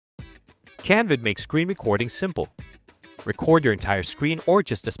Canvid makes screen recording simple. Record your entire screen or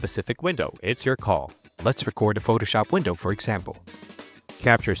just a specific window. It's your call. Let's record a Photoshop window, for example.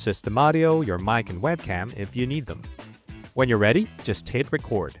 Capture system audio, your mic and webcam if you need them. When you're ready, just hit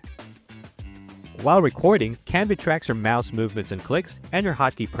record. While recording, Canvid tracks your mouse movements and clicks, and your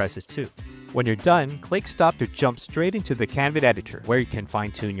hotkey presses too. When you're done, click stop to jump straight into the Canvid editor, where you can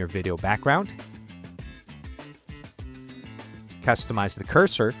fine-tune your video background, customize the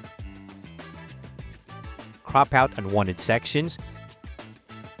cursor, crop out unwanted sections,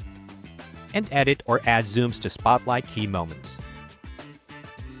 and edit or add zooms to spotlight key moments.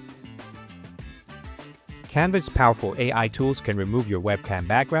 Canvid's powerful AI tools can remove your webcam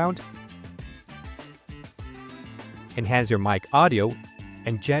background, enhance your mic audio,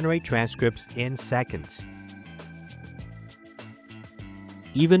 and generate transcripts in seconds.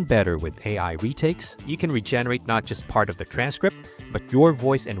 Even better, with AI retakes, you can regenerate not just part of the transcript, but your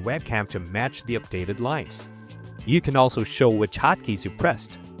voice and webcam to match the updated lines. You can also show which hotkeys you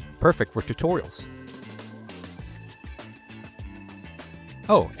pressed. Perfect for tutorials.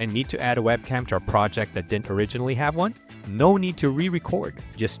 Oh, and need to add a webcam to a project that didn't originally have one? No need to re-record.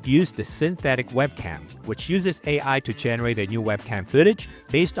 Just use the synthetic webcam, which uses AI to generate a new webcam footage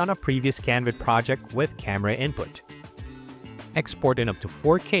based on a previous Canvid project with camera input. Export in up to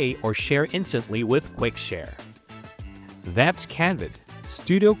 4K or share instantly with Quick Share. That's Canvid,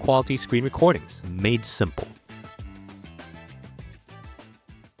 studio quality screen recordings made simple.